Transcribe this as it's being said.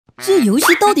这游戏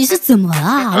到底是怎么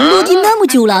了？落地那么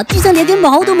久了，地上连根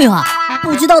毛都没有啊！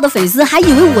不知道的粉丝还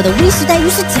以为我的微视待遇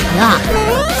是假的啊！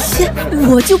切，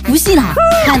我就不信了！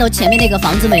看到前面那个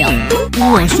房子没有？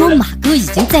我说马哥已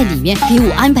经在里面给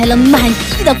我安排了满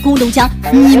地的空投枪，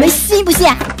你们信不信？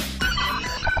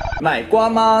买瓜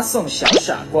吗？送小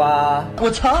傻瓜！我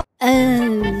操！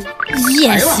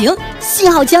也行，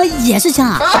信号枪也是枪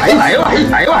啊！哎呦！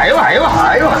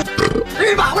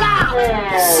绿宝啦！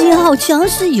信号枪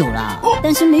是有了，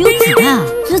但是没有子弹啊，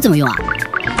这怎么用啊？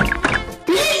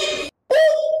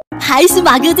还是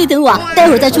马哥在等我，待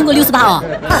会儿再冲过68哦。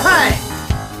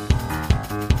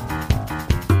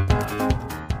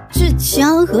这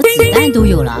枪和子弹都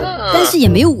有了，但是也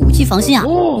没有武器防身啊！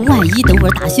万一等会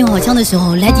儿打信号枪的时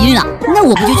候来敌人了，那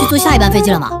我不就去坐下一班飞机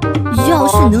了吗？要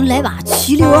是能来把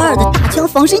762的大枪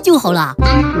防身就好了。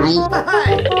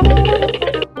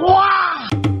哇！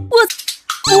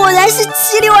我果然是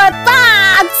762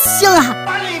大枪啊！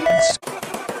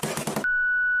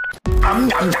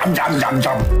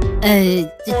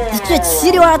这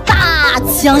762大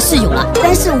枪是有了，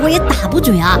但是我也打不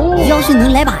准啊！要是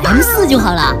能来把 M4就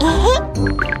好了。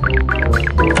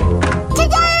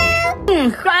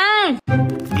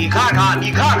你看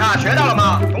看，学到了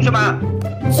吗，同学们？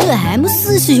这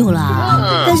M4是有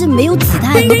了，但是没有子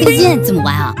弹和配件，怎么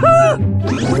玩啊？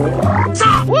我操，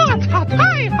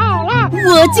太好了！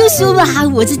我就说吧，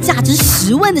我这价值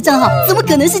10万的账号，怎么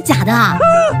可能是假的啊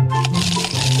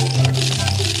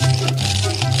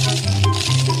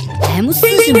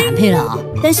？M4是满配了啊，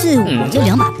但是我这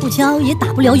2把步枪也打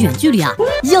不了远距离啊。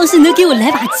要是能给我来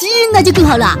把狙，那就更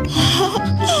好了。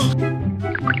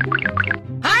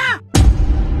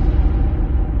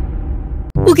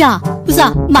我靠，不是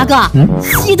马哥，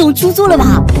系统出错了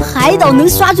吧？海岛能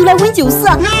刷出来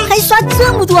Win94，还刷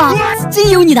这么多啊？真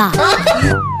有你的！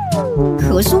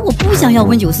可是我不想要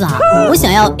Win94啊，我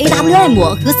想要 AWM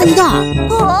和3道。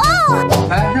哦，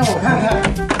来，让我看看。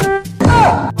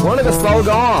我勒个骚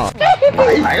高啊！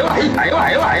哎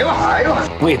呦！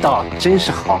味道真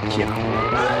是好听。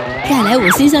看来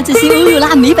我身上这些欧若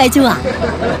拉没白抽啊！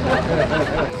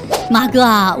马哥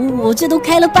啊，我这都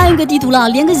开了半个地图了，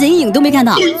连个人影都没看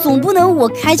到，总不能我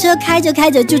开车开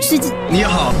着就吃鸡。你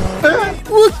好，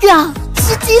我靠，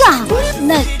吃鸡了！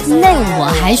那我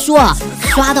还说啊，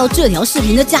刷到这条视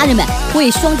频的家人们会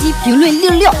双击评论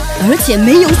66，而且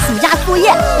没有暑假作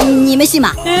业，你们信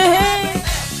吗？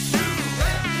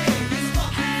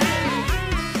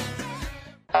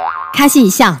开心一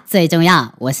笑最重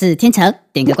要，我是天成，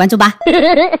点个关注吧。